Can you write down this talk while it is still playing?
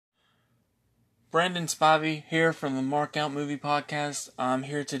Brandon Spivey here from the Mark Out Movie Podcast. I'm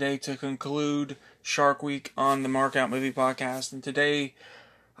here today to conclude Shark Week on the Mark Out Movie Podcast, and today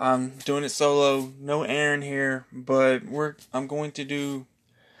I'm doing it solo. No Aaron here, but I'm going to do.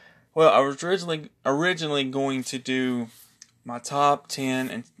 Well, I was originally going to do my top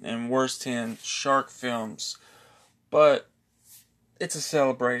 10 and worst 10 shark films, but it's a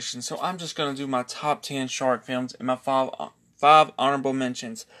celebration, so I'm just going to do my top 10 shark films and my five honorable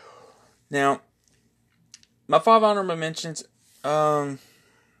mentions. Now, my five honorable mentions, I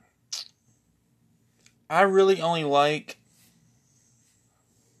really only like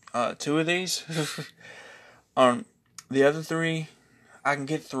two of these. The other three I can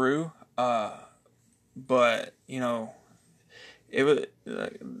get through, but there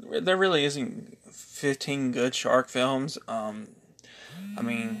really isn't 15 good shark films. I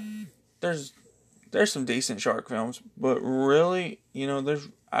mean, there's some decent shark films, but really,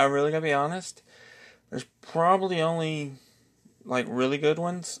 I really gotta be honest. There's probably only really good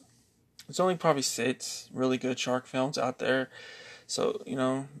ones. There's only probably 6 really good shark films out there. So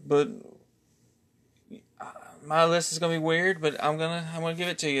but my list is gonna be weird, but I'm gonna give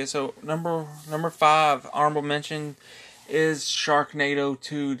it to you. So number 5 honorable mention is Sharknado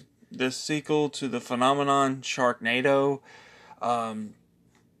 2, the sequel to the phenomenon Sharknado. I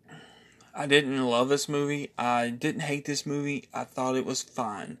didn't love this movie. I didn't hate this movie. I thought it was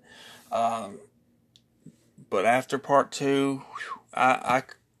fine. But after part 2, I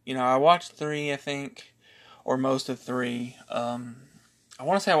watched 3, I think, or most of 3. I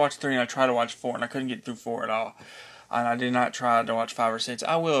want to say I watched 3 and I tried to watch 4 and I couldn't get through 4 at all. And I did not try to watch 5 or 6.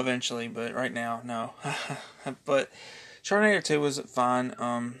 I will eventually, but right now, no. But Sharknado 2 was fine.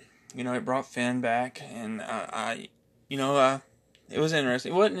 It brought Finn back, and it was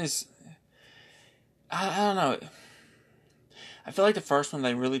interesting. It wasn't as, I don't know. I feel like the first one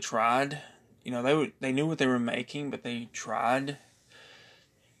they really tried. They knew what they were making, but they tried,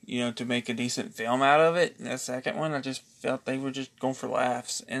 to make a decent film out of it. And the second one, I just felt they were just going for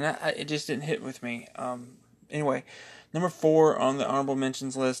laughs, and it just didn't hit with me. Anyway, number 4 on the honorable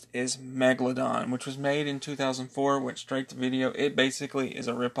mentions list is Megalodon, which was made in 2004, went straight to video. It basically is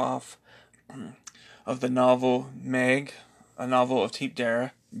a ripoff of the novel Meg, a novel of Deep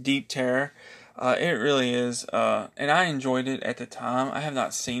Terror. It really is, and I enjoyed it at the time. I have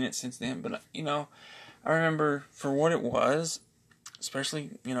not seen it since then, but I remember for what it was, especially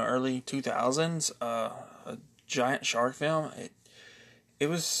early 2000s, a giant shark film. It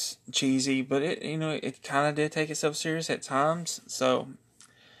was cheesy, but it kind of did take itself serious at times. So,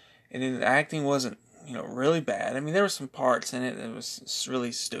 and the acting wasn't really bad. I mean, there were some parts in it that was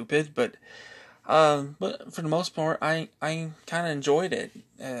really stupid, but for the most part, I kind of enjoyed it.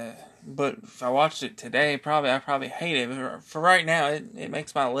 But if I watched it today, I probably hate it. But for right now, it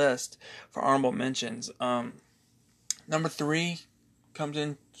makes my list for honorable mentions. Number 3 comes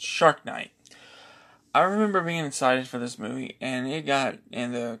in Shark Night. I remember being excited for this movie, and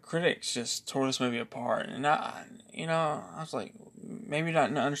the critics just tore this movie apart. And I was like, maybe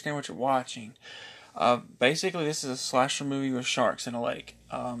not understand what you're watching. Basically, this is a slasher movie with sharks in a lake.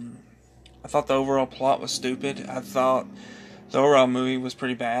 I thought the overall plot was stupid. I thought the overall movie was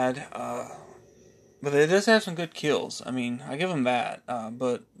pretty bad. But it does have some good kills. I mean, I give them that.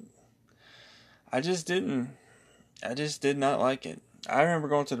 But I just did not like it. I remember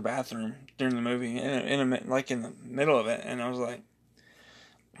going to the bathroom during the movie, in the middle of it, and I was like,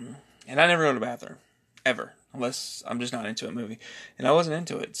 and I never go to the bathroom, ever, unless I'm just not into a movie, and I wasn't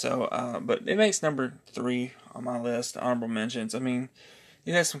into it, so, but it makes number 3 on my list, honorable mentions. I mean,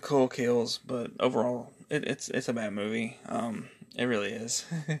 it has some cool kills, but overall, it's a bad movie, it really is.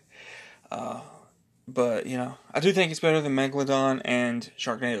 But, I do think it's better than Megalodon and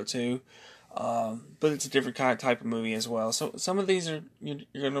Sharknado 2. But it's a different type of movie as well. So some of these you're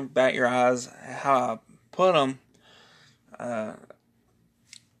gonna bat your eyes how I put them.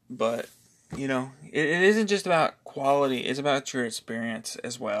 But it isn't just about quality. It's about your experience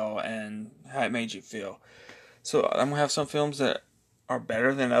as well and how it made you feel. So I'm gonna have some films that are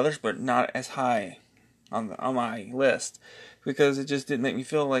better than others, but not as high on my list because it just didn't make me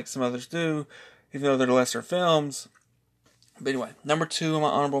feel like some others do, even though they're lesser films. But anyway, number 2 on my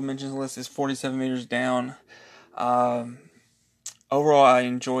honorable mentions list is 47 Meters Down. Overall, I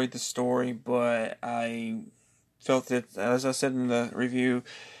enjoyed the story, but I felt that, as I said in the review,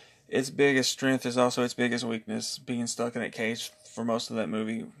 its biggest strength is also its biggest weakness, being stuck in that cage for most of that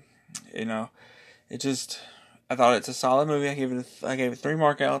movie. I thought it's a solid movie. I gave it 3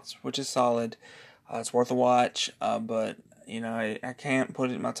 markouts, which is solid. It's worth a watch, but I can't put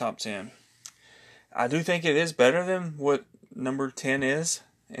it in my top 10. I do think it is better than what number 10 is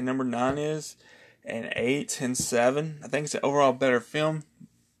and number 9 is. an 8 and 7. I think it's an overall better film,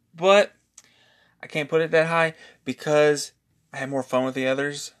 but I can't put it that high because I had more fun with the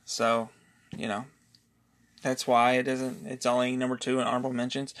others. So, you know, that's why it's only number 2 in honorable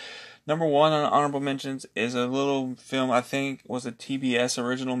mentions. Number 1 on honorable mentions is a little film, I think was a TBS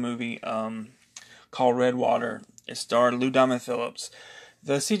original movie called Red Water. It starred Lou Diamond Phillips.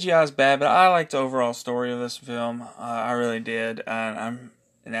 The CGI is bad, but I liked the overall story of this film. I really did. And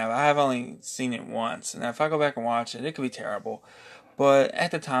now I have only seen it once, and if I go back and watch it, it could be terrible. But at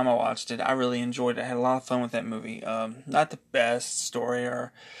the time I watched it, I really enjoyed it. I had a lot of fun with that movie. Not the best story,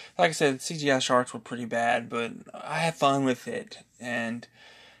 or like I said, CGI sharks were pretty bad, but I had fun with it, and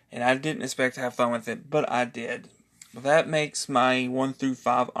I didn't expect to have fun with it, but I did. Well, that makes my 1 through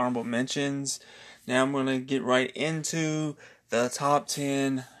 5 honorable mentions. Now I'm going to get right into the top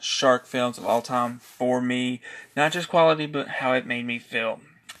 10 shark films of all time for me. Not just quality, but how it made me feel.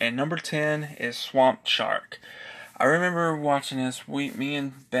 And number 10 is Swamp Shark. I remember watching this. Me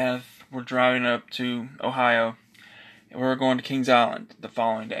and Beth were driving up to Ohio. And we were going to Kings Island the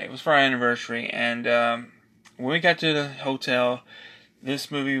following day. It was for our anniversary. And when we got to the hotel,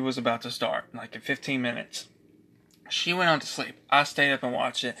 this movie was about to start, like in 15 minutes. She went on to sleep. I stayed up and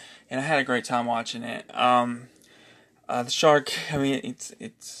watched it, and I had a great time watching it. The shark, I mean,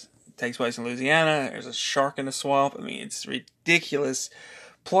 it takes place in Louisiana. There's a shark in the swamp. I mean, it's a ridiculous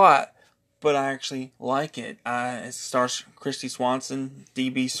plot, but I actually like it. It stars Christy Swanson,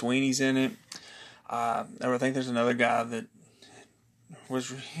 D.B. Sweeney's in it. I think there's another guy that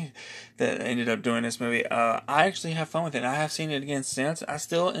ended up doing this movie. I actually have fun with it. I have seen it again since. I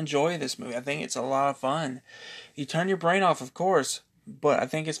still enjoy this movie. I think it's a lot of fun. You turn your brain off, of course, but I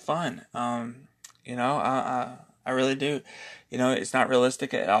think it's fun. I really do. It's not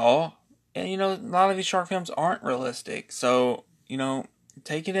realistic at all. And, a lot of these shark films aren't realistic. So,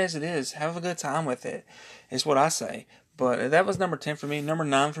 take it as it is. Have a good time with it, is what I say. But that was number 10 for me. Number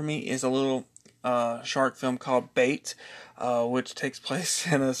 9 for me is a little shark film called Bait, which takes place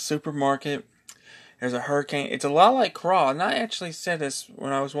in a supermarket. There's a hurricane. It's a lot like Crawl. And I actually said this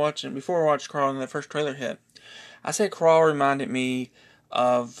when I was watching, before I watched Crawl and the first trailer hit. I said Crawl reminded me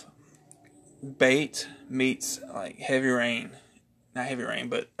of Bait meets like Heavy Rain. Not Heavy Rain,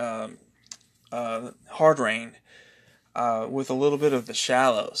 but Hard Rain. With a little bit of The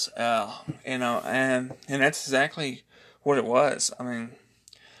Shallows. And that's exactly what it was. I mean,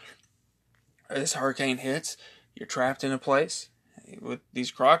 this hurricane hits, you're trapped in a place with these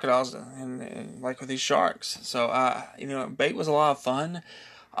crocodiles and like with these sharks. So, Bait was a lot of fun.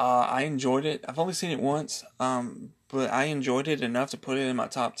 I enjoyed it. I've only seen it once, but I enjoyed it enough to put it in my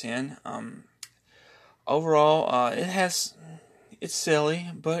top 10. Overall, it's silly,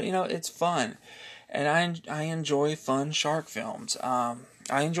 but, it's fun. And I enjoy fun shark films. I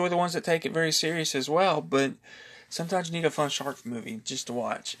enjoy the ones that take it very serious as well, but sometimes you need a fun shark movie just to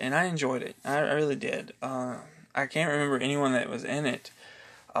watch. And I enjoyed it. I really did. I can't remember anyone that was in it.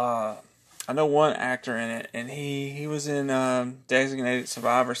 I know one actor in it, and he was in Designated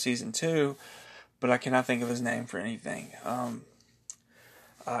Survivor Season 2, but I cannot think of his name for anything.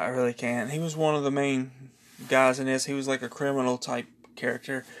 I really can't. He was one of the main guys in this. He was like a criminal type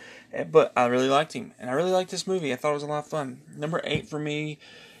character. But I really liked him, and I really liked this movie. I thought it was a lot of fun. Number 8 for me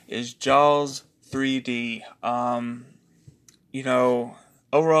is Jaws 3D.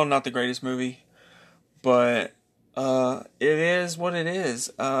 Overall not the greatest movie, but it is what it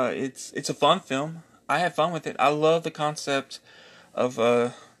is. It's a fun film. I had fun with it. I love the concept of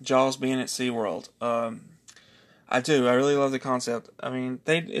Jaws being at SeaWorld. I do. I really love the concept. I mean,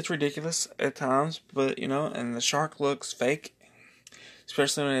 it's ridiculous at times, but and the shark looks fake.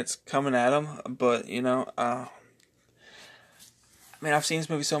 Especially when it's coming at them. But, I've seen this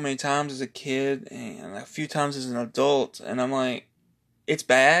movie so many times as a kid and a few times as an adult. And I'm like, it's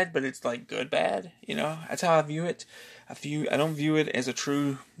bad, but it's like good bad. That's how I view it. I don't view it as a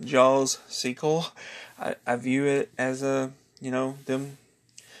true Jaws sequel. I view it as them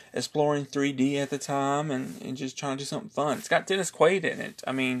exploring 3D at the time and just trying to do something fun. It's got Dennis Quaid in it.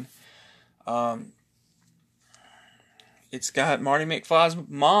 I mean, it's got Marty McFly's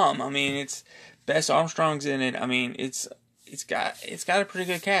mom. I mean, it's Bess Armstrong's in it. I mean, it's got a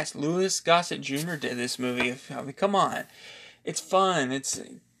pretty good cast. Louis Gossett Jr. did this movie. Come on, it's fun.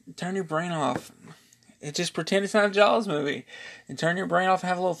 Turn your brain off. Just pretend it's not a Jaws movie, and turn your brain off and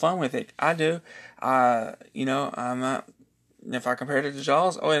have a little fun with it. I do. I'm not. If I compare it to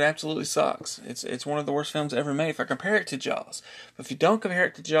Jaws, it absolutely sucks. It's one of the worst films ever made if I compare it to Jaws. But if you don't compare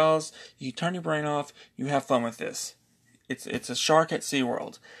it to Jaws, you turn your brain off, you have fun with this. It's a shark at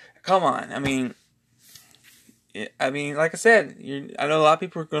SeaWorld. Come on, I mean, I mean, like I said, I know a lot of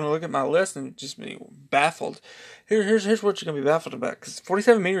people are going to look at my list and just be baffled. Here's what you're going to be baffled about. Because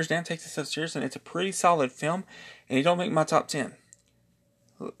 47 Meters damn takes itself serious, and it's a pretty solid film, and it don't make my top 10.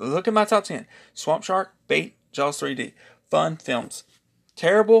 Look at my top 10. Swamp Shark, Bait, Jaws 3D. Fun films.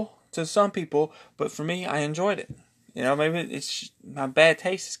 Terrible to some people, but for me, I enjoyed it. You know, maybe it's my bad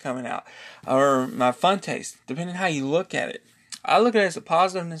taste is coming out. Or my fun taste, depending on how you look at it. I look at it as a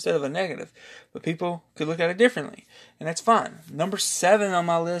positive instead of a negative, but people could look at it differently, and that's fine. Number 7 on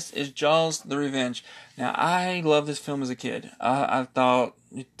my list is Jaws: The Revenge. Now, I loved this film as a kid. I thought,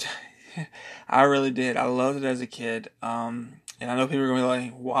 I really did. I loved it as a kid, and I know people are going to be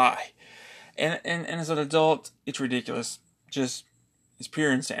like, why? And as an adult, it's ridiculous. Just, it's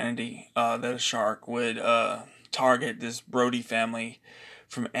pure insanity that a shark would target this Brody family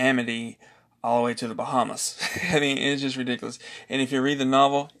from Amity all the way to the Bahamas. I mean, it's just ridiculous. And if you read the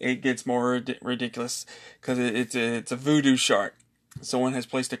novel, it gets more ridiculous because it's a voodoo shark. Someone has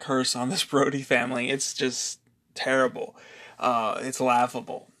placed a curse on this Brody family. It's just terrible. It's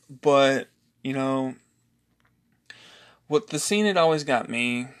laughable. But, you know, what the scene that always got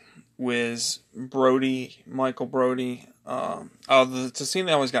me was Michael Brody. The scene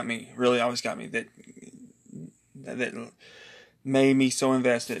that really always got me, that made me so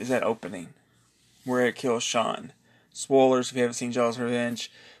invested, is that opening where it kills Sean. Spoilers if you haven't seen Jaws: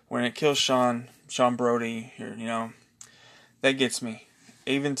 Revenge. When it kills Sean Brody, you know, that gets me.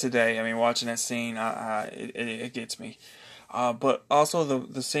 Even today, I mean, watching that scene, it gets me. But also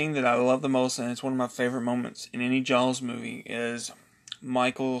the scene that I love the most, and it's one of my favorite moments in any Jaws movie, is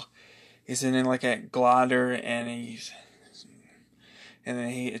Michael is in like a glider, and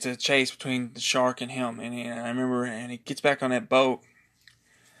it's a chase between the shark and him, and I remember, and he gets back on that boat,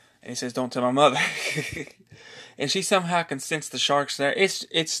 and he says, "Don't tell my mother." And she somehow can sense the shark's there. It's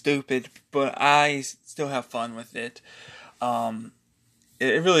stupid, but I still have fun with it.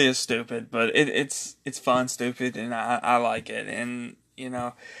 It really is stupid, but it's fun, stupid, and I like it. And, you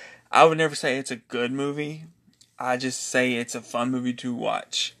know, I would never say it's a good movie. I just say it's a fun movie to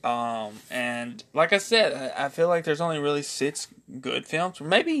watch. And like I said, I feel like there's only really 6 good films, or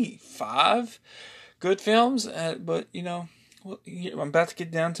maybe 5 good films. But, you know, I'm about to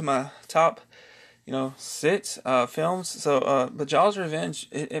get down to my top, 6 films. So, but Jaws: Revenge,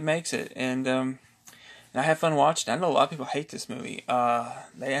 it makes it, and I have fun watching it. I know a lot of people hate this movie.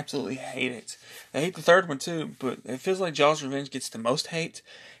 They absolutely hate it. They hate the third one too, but it feels like Jaws: Revenge gets the most hate,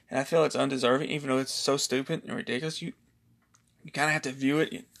 and I feel it's undeserving, even though it's so stupid and ridiculous. You kind of have to view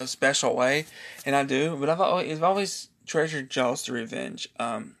it a special way, and I do. But I've always treasured Jaws: The Revenge.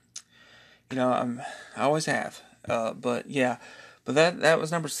 I always have. But yeah, but that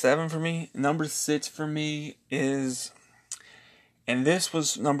was number 7 for me. Number 6 for me is, and this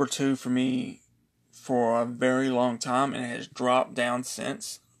was number 2 for me for a very long time, and it has dropped down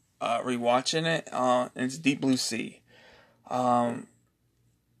since rewatching it. And it's Deep Blue Sea. The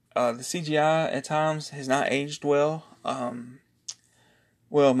CGI at times has not aged well.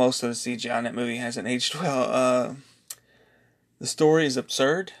 Well, most of the CGI in that movie hasn't aged well. The story is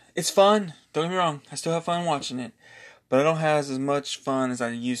absurd. It's fun. Don't get me wrong. I still have fun watching it, but I don't have as much fun as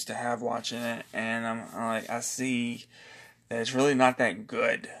I used to have watching it. And I see that it's really not that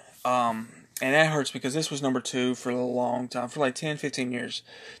good. And that hurts because this was number 2 for a long time, for like 10, 15 years.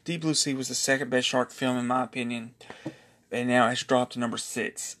 Deep Blue Sea was the second best shark film in my opinion, and now it's dropped to number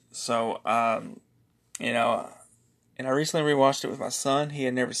 6. So, and I recently rewatched it with my son. He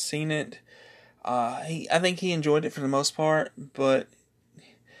had never seen it. I think he enjoyed it for the most part,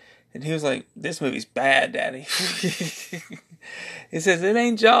 and he was like, "This movie's bad, Daddy." He says, "It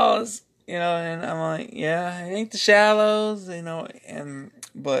ain't Jaws," and I'm like, "Yeah, it ain't The Shallows,"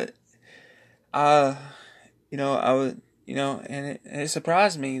 but I would, and it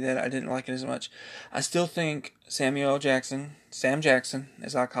surprised me that I didn't like it as much. I still think Sam Jackson,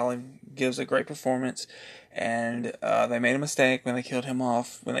 as I call him, gives a great performance, and they made a mistake when they killed him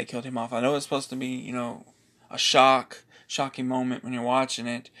off. I know it's supposed to be, a shocking moment when you're watching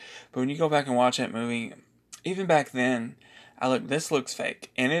it, but when you go back and watch that movie, even back then, this looks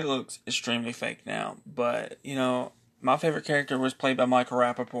fake, and it looks extremely fake now. But my favorite character was played by Michael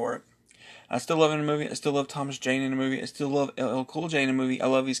Rappaport. I still love him in the movie. I still love Thomas Jane in the movie. I still love LL Cool J in the movie. I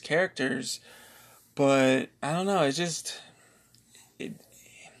love these characters, but I don't know. It just it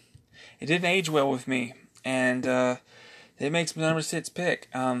didn't age well with me, and it makes my number 6 pick.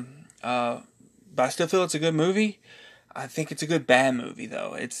 But I still feel it's a good movie. I think it's a good bad movie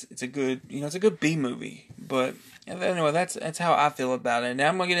though. It's a good it's a good B movie. But anyway, that's how I feel about it. Now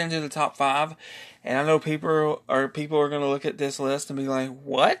I'm gonna get into the top 5. And I know people are going to look at this list and be like,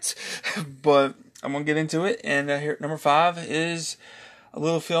 "What?" But I'm gonna get into it. And here at number 5 is a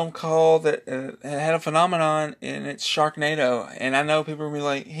little film called that had a phenomenon, and it's Sharknado. And I know people are gonna be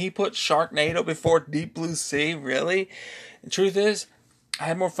like, he put Sharknado before Deep Blue Sea, really? The truth is, I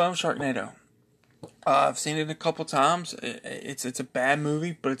had more fun with Sharknado. I've seen it a couple times. It's a bad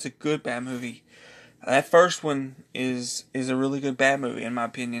movie, but it's a good bad movie. That first one is a really good bad movie in my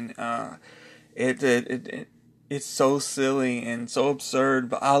opinion. It's so silly and so absurd,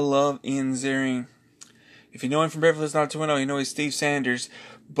 but I love Ian Ziering. If you know him from Beverly Hills 90210, you know he's Steve Sanders,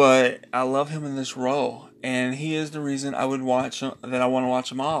 but I love him in this role, and he is the reason I would watch that I want to watch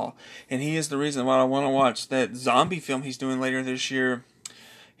them all, and he is the reason why I want to watch that zombie film he's doing later this year.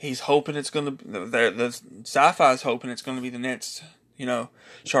 He's hoping it's going to the sci-fi is hoping it's going to be the next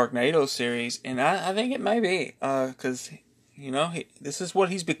Sharknado series, and I think it may be because this is what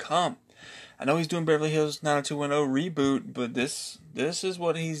he's become. I know he's doing Beverly Hills 90210 reboot, but this is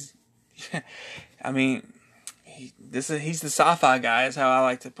what he's. I mean, he's the sci-fi guy, is how I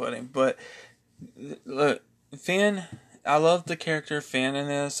like to put him. But look, Finn, I love the character Finn in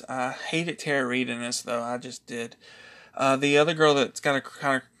this. I hated Tara Reid in this, though. I just did. The other girl that's got a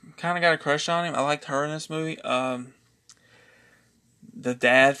kind of got a crush on him, I liked her in this movie. The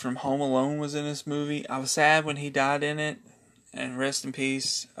dad from Home Alone was in this movie. I was sad when he died in it, and rest in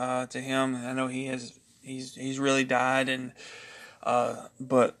peace to him. I know he's really died, and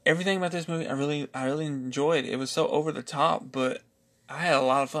but everything about this movie I really enjoyed. It was so over the top, but I had a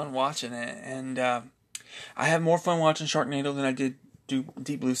lot of fun watching it, and I had more fun watching Sharknado than I did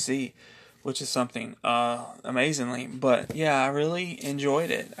Deep Blue Sea, which is something amazingly. But yeah, I really enjoyed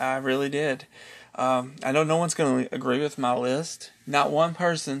it. I really did. I know no one's going to agree with my list. Not one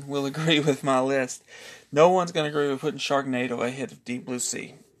person will agree with my list. No one's going to agree with putting Sharknado ahead of Deep Blue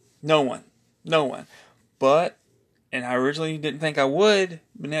Sea. No one. But, and I originally didn't think I would,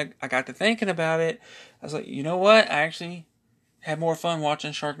 but then I got to thinking about it. I was like, you know what? I actually had more fun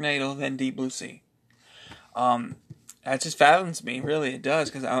watching Sharknado than Deep Blue Sea. That just fathoms me, really. It does,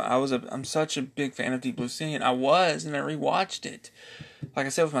 because I'm such a big fan of Deep Blue Sea, and I rewatched it. Like I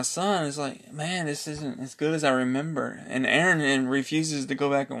said with my son, it's like, man, this isn't as good as I remember. And Aaron refuses to go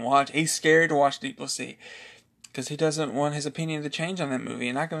back and watch. He's scared to watch Deep Blue Sea because he doesn't want his opinion to change on that movie,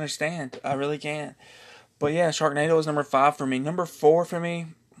 and I can understand. I really can. But yeah, Sharknado is number 5 for me. Number 4 for me.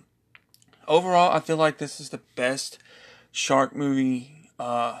 Overall, I feel like this is the best shark movie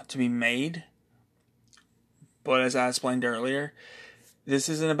to be made. But as I explained earlier, this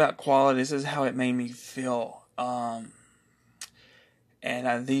isn't about quality. This is how it made me feel.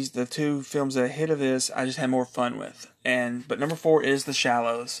 And the two films that ahead of this, I just had more fun with. But number 4 is The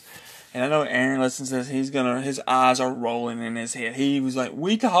Shallows. And I know Aaron listens to this. His eyes are rolling in his head. He was like,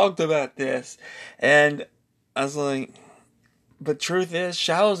 we talked about this. And I was like, but truth is,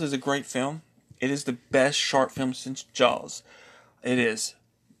 Shallows is a great film. It is the best shark film since Jaws. It is.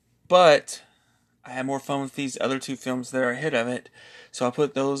 But I had more fun with these other two films that are ahead of it. So I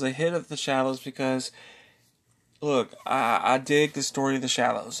put those ahead of The Shallows because, look, I dig the story of The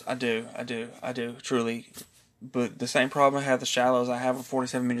Shallows. I do, truly. But the same problem I have with The Shallows, I have with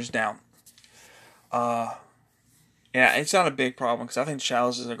 47 Meters Down. Yeah, it's not a big problem because I think The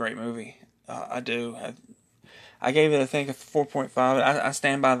Shallows is a great movie. I do. I gave it, I think, a 4.5. I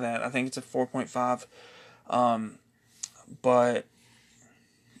stand by that. I think it's a 4.5. But,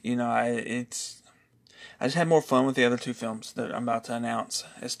 I just had more fun with the other two films that I'm about to announce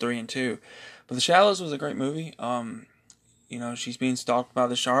as 3 and 2. But The Shallows was a great movie. She's being stalked by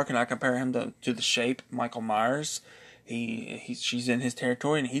the shark, and I compare him to the Shape, Michael Myers. She's in his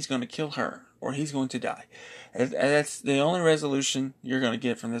territory, and he's going to kill her, or he's going to die. And that's the only resolution you're going to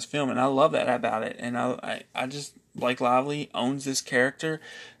get from this film, and I love that about it. And I just, Blake Lively owns this character.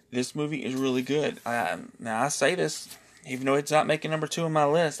 This movie is really good. Now I say this, even though it's not making number 2 on my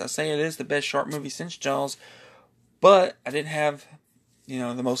list, I say it is the best shark movie since Jaws. But I didn't have,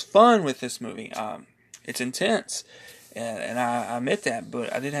 the most fun with this movie. It's intense, and I admit that,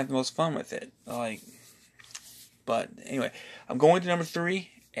 but I didn't have the most fun with it. But anyway, I'm going to number 3,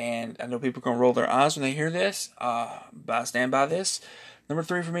 and I know people are going to roll their eyes when they hear this, but I stand by this. Number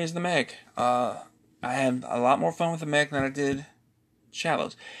 3 for me is The Meg. I had a lot more fun with The Meg than I did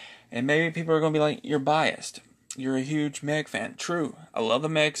Shallows. And maybe people are going to be like, you're biased. You're a huge Meg fan. True. I love the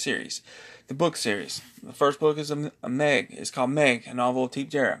Meg series. The book series. The first book is a Meg. It's called Meg, a novel of Teep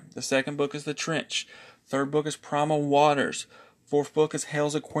Jarrett. The second book is The Trench. Third book is Primal Waters. Fourth book is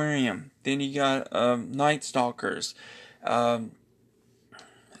Hell's Aquarium. Then you got Night Stalkers.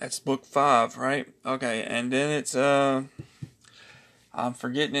 That's book 5, right? Okay, and then it's I'm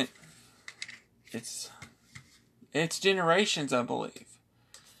forgetting it. It's Generations, I believe.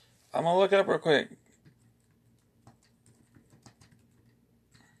 I'm gonna look it up real quick.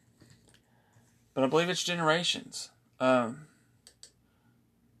 But I believe it's Generations.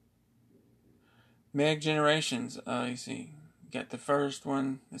 Meg Generations. You see, got the first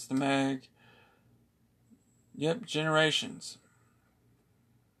one. It's the Meg. Yep, Generations.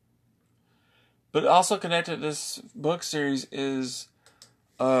 But also connected to this book series is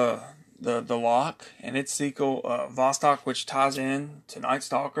the Lock and its sequel, Vostok, which ties in to Night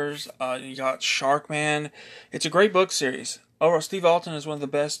Stalkers. You got Sharkman. It's a great book series. Oh, Steve Alton is one of the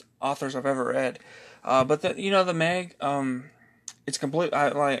best authors I've ever read. But the Meg, it's complete.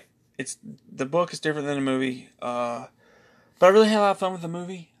 It's the book is different than the movie. But I really had a lot of fun with the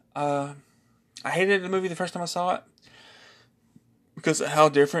movie. I hated the movie the first time I saw it because of how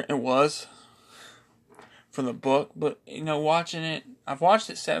different it was from the book. But watching it, I've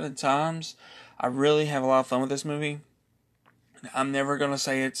watched it 7 times. I really have a lot of fun with this movie. I'm never gonna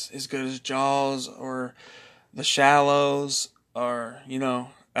say it's as good as Jaws or The Shallows, or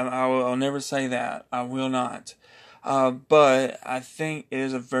I'll never say that. I will not. But I think it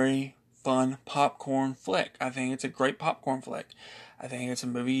is a very fun popcorn flick. I think it's a great popcorn flick. I think it's a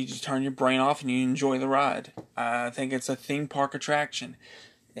movie you just turn your brain off and you enjoy the ride. I think it's a theme park attraction.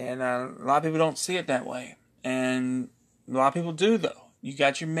 And a lot of people don't see it that way. And a lot of people do, though. You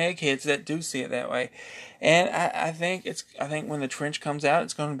got your Meg hits that do see it that way. And I think when The Trench comes out,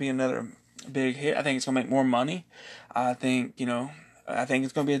 it's going to be another big hit. I think it's going to make more money. I think it's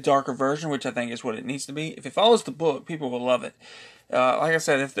going to be a darker version, which I think is what it needs to be. If it follows the book, people will love it. Like I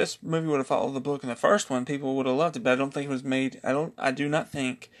said, if this movie would have followed the book in the first one, people would have loved it. But I don't think it was made. I do not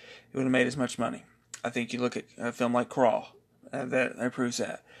think it would have made as much money. I think you look at a film like Crawl, that proves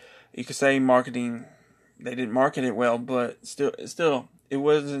that. You could say marketing, they didn't market it well, but still, it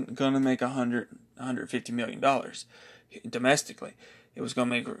wasn't going to make $150 million domestically. It was going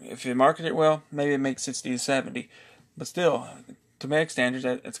to make, if it marketed it well, maybe it makes 60 to 70. But still, to Meg standards,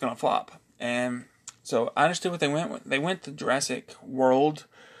 it's going to flop. And so I understood what they went with. They went the Jurassic World,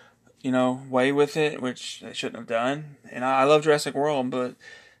 way with it, which they shouldn't have done. And I love Jurassic World, but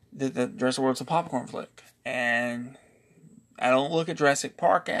the Jurassic World's a popcorn flick. And I don't look at Jurassic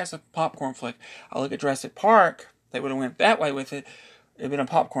Park as a popcorn flick. I look at Jurassic Park, they would have went that way with it. It'd been not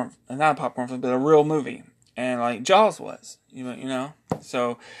a popcorn flick, but a real movie. And like Jaws was,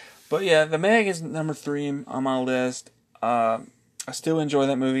 So, but yeah, The Meg is number 3 on my list. I still enjoy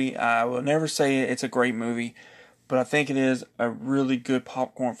that movie. I will never say it's a great movie, but I think it is a really good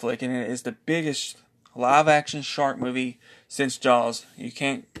popcorn flick, and it is the biggest live-action shark movie since Jaws. You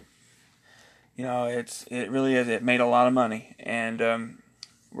can't, it really is. It made a lot of money, and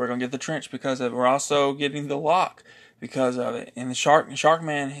we're gonna get The Trench because of it. We're also getting The Lock because of it, and the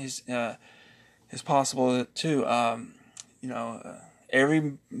Sharkman is possible too.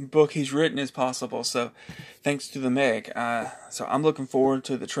 Every book he's written is possible, so thanks to the Meg. So I'm looking forward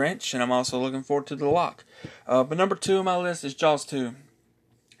to The Trench, and I'm also looking forward to The Lock. But number 2 on my list is Jaws 2.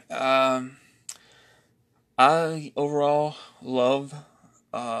 I overall love,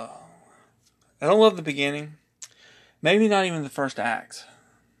 I don't love the beginning. Maybe not even the first act.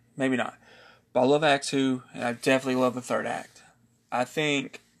 Maybe not. But I love Act 2, and I definitely love the third act.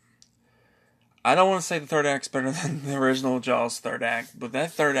 I don't want to say the third act's better than the original Jaws third act, but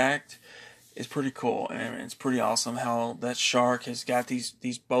that third act is pretty cool, and it's pretty awesome how that shark has got these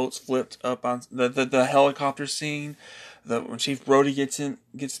boats flipped up on the helicopter scene. When Chief Brody gets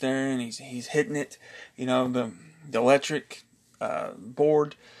there and he's hitting it, the electric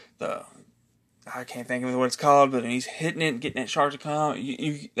board, I can't think of what it's called, but he's hitting it, getting that shark to come.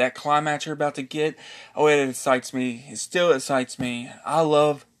 That climax you're about to get, it excites me. It still excites me. I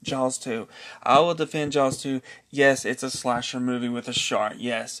love Jaws 2. I will defend Jaws 2. Yes, it's a slasher movie with a shark.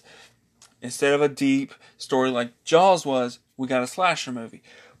 Yes. Instead of a deep story like Jaws was, we got a slasher movie.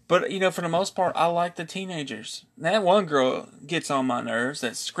 But, for the most part, I like the teenagers. That one girl gets on my nerves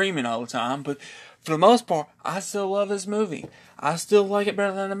that's screaming all the time, but for the most part, I still love this movie. I still like it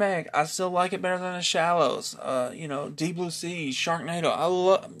better than The Meg. I still like it better than The Shallows. Deep Blue Sea, Sharknado.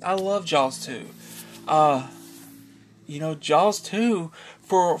 I love Jaws 2. Jaws 2,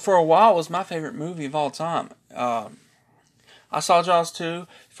 for a while, was my favorite movie of all time. I saw Jaws 2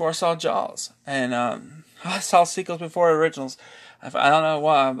 before I saw Jaws. And I saw sequels before originals. I don't know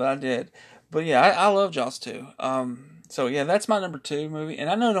why, but I did. But yeah, I love Jaws 2. So yeah, that's my number 2 movie. And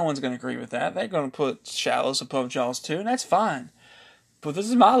I know no one's going to agree with that. They're going to put Shallows above Jaws 2, and that's fine. But this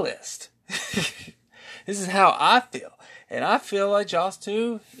is my list. This is how I feel. And I feel like Jaws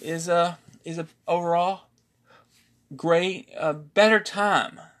 2 is a overall great, better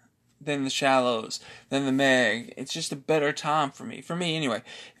time than The Shallows, than The Meg. It's just a better time for me. For me, anyway.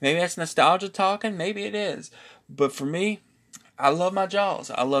 Maybe that's nostalgia talking. Maybe it is. But for me, I love my Jaws.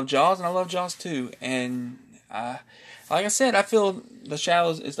 I love Jaws, and I love Jaws 2. And like I said, I feel The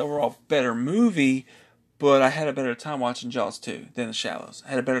Shallows is the overall better movie, but I had a better time watching Jaws 2 than The Shallows. I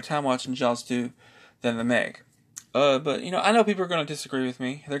had a better time watching Jaws 2 than The Meg. But, I know people are going to disagree with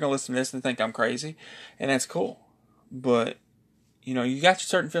me. They're going to listen to this and think I'm crazy, and that's cool. But, you got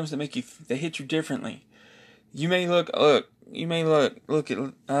certain films that they hit you differently. You may look at, I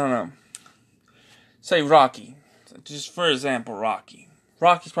don't know, say Rocky. Just for example, Rocky.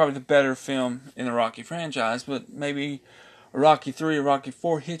 Rocky's probably the better film in the Rocky franchise, but maybe Rocky 3 or Rocky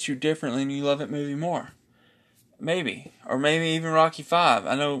 4 hits you differently and you love that movie more. Maybe. Or maybe even Rocky 5.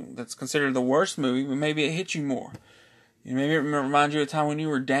 I know that's considered the worst movie, but maybe it hits you more. Maybe it reminds you of a time when you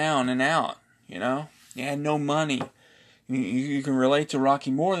were down and out, You had no money. You can relate to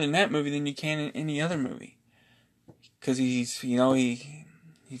Rocky more in that movie than you can in any other movie. Because he's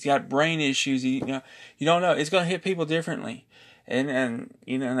got brain issues. You don't know. It's going to hit people differently. And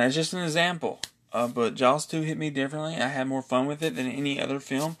that's just an example. But Jaws 2 hit me differently. I had more fun with it than any other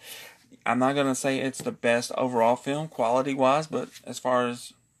film. I'm not going to say it's the best overall film, quality-wise, but as far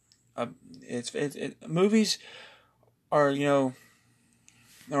as movies are, they're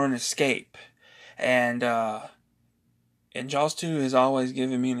an escape. And Jaws 2 has always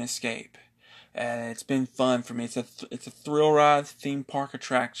given me an escape. And it's been fun for me. It's a thrill ride, theme park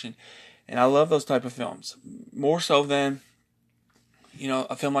attraction. And I love those type of films. More so than,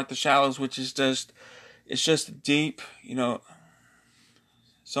 a film like The Shallows, which is just deep,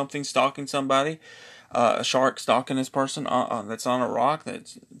 something stalking somebody, a shark stalking this person that's on a rock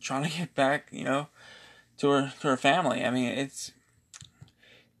that's trying to get back, to her family. I mean,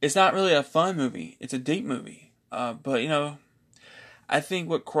 it's not really a fun movie. It's a deep movie. But I think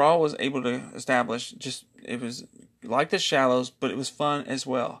what Crawl was able to establish, it was like The Shallows, but it was fun as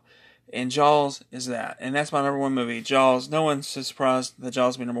well. And Jaws is that. And that's my number one movie. Jaws. No one's surprised that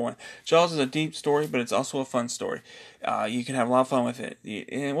Jaws will be number one. Jaws is a deep story, but it's also a fun story. You can have a lot of fun with it.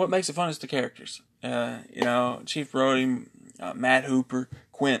 And what makes it fun is the characters. Chief Brody, Matt Hooper,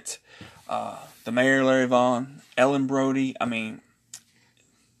 Quint, the mayor, Larry Vaughn, Ellen Brody. I mean,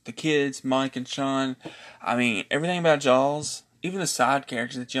 the kids, Mike and Sean. I mean, everything about Jaws, even the side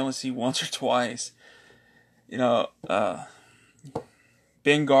characters that you only see once or twice.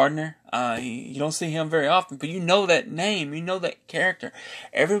 Ben Gardner, you don't see him very often, but you know that name, you know that character.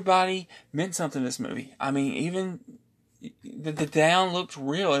 Everybody meant something to this movie. I mean, even the town looked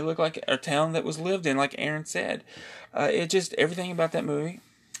real. It looked like a town that was lived in, like Aaron said. Everything about that movie.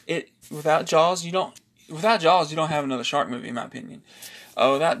 Without Jaws, you don't have another shark movie, in my opinion.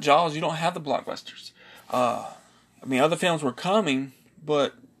 Without Jaws, you don't have the blockbusters. Other films were coming,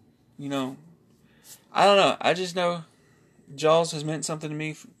 but, I don't know. I just know Jaws has meant something to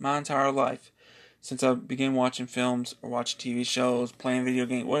me my entire life. Since I began watching films or watching TV shows, playing video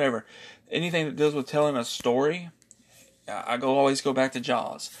games, whatever. Anything that deals with telling a story, I always go back to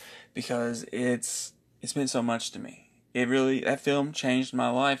Jaws. Because it's meant so much to me. That film changed my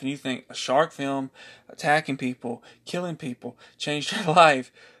life. And you think a shark film, attacking people, killing people, changed your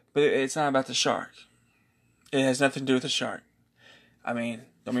life. But it's not about the shark. It has nothing to do with the shark. I mean,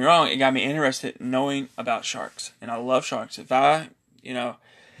 don't be wrong, it got me interested in knowing about sharks. And I love sharks. If I,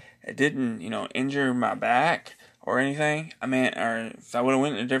 it didn't, injure my back or anything, or if I would have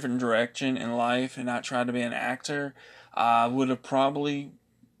went in a different direction in life and not tried to be an actor, I would have probably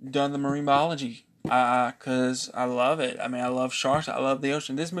done the marine biology. Because I love it. I love sharks. I love the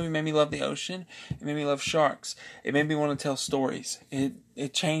ocean. This movie made me love the ocean. It made me love sharks. It made me want to tell stories.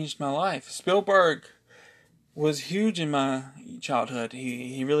 It changed my life. Spielberg was huge in my childhood.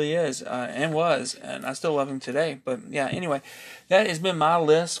 He really is, and was, and I still love him today. But yeah, anyway, that has been my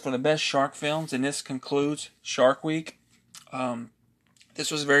list for the best shark films, and this concludes Shark Week.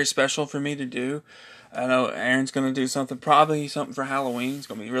 This was very special for me to do. I know Aaron's going to do probably something for Halloween. It's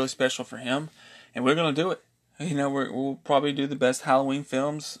going to be really special for him, and we're going to do it. We'll probably do the best Halloween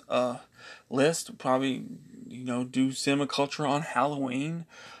films list. Probably, do cinema culture on Halloween.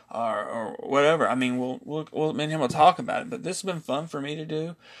 Or whatever. We'll me and him will talk about it. But this has been fun for me to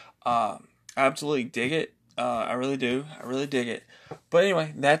do. I absolutely dig it. I really do. I really dig it. But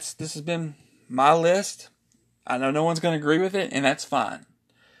anyway, this has been my list. I know no one's going to agree with it, and that's fine.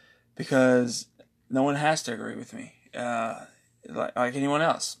 Because no one has to agree with me. Like anyone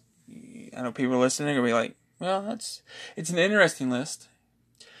else. I know people listening will be like, well, it's an interesting list.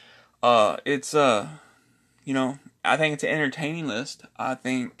 I think it's an entertaining list. I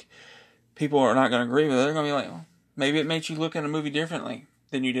think people are not going to agree with it. They're going to be like, well, maybe it makes you look at a movie differently.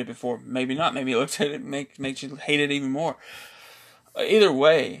 than you did before. Maybe not. Maybe it looks at it makes you hate it even more. Either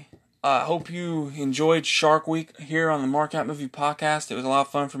way, I hope you enjoyed Shark Week here on the Mark Out Movie Podcast. It was a lot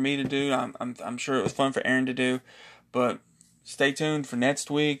of fun for me to do. I'm sure it was fun for Aaron to do. But stay tuned for next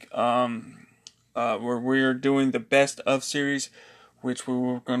week. Where we're doing the best of series, which we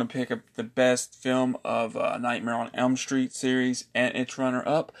were going to pick up the best film of Nightmare on Elm Street series and its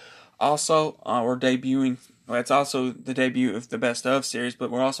runner-up. Also, we're debuting. Well, it's also the debut of the best of series,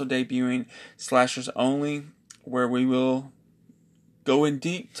 but we're also debuting Slashers Only, where we will go in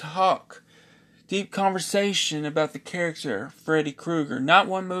deep conversation about the character Freddy Krueger. Not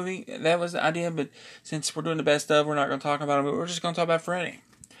one movie, that was the idea, but since we're doing the best of, we're not going to talk about a movie. We're just going to talk about Freddy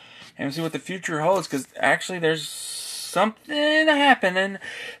and see what the future holds. Because actually, there's something happening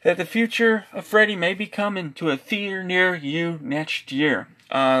that the future of Freddy may be coming to a theater near you next year.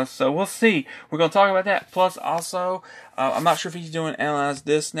 So we'll see. We're going to talk about that. Plus, also, I'm not sure if he's doing Analyze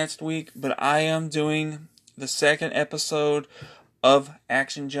This next week, but I am doing the second episode of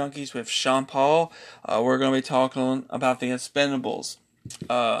Action Junkies with Sean Paul. We're going to be talking about The Expendables.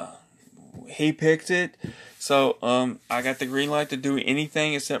 He picked it, so I got the green light to do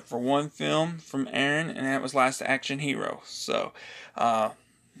anything except for one film from Aaron, and that was Last Action Hero. So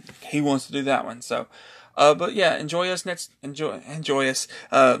he wants to do that one. So, but yeah, enjoy us.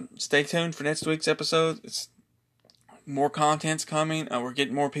 Stay tuned for next week's episode. More content's coming. We're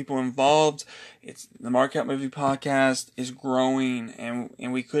getting more people involved. It's the Mark Out Movie Podcast is growing,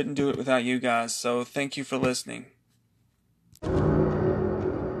 and we couldn't do it without you guys. So thank you for listening.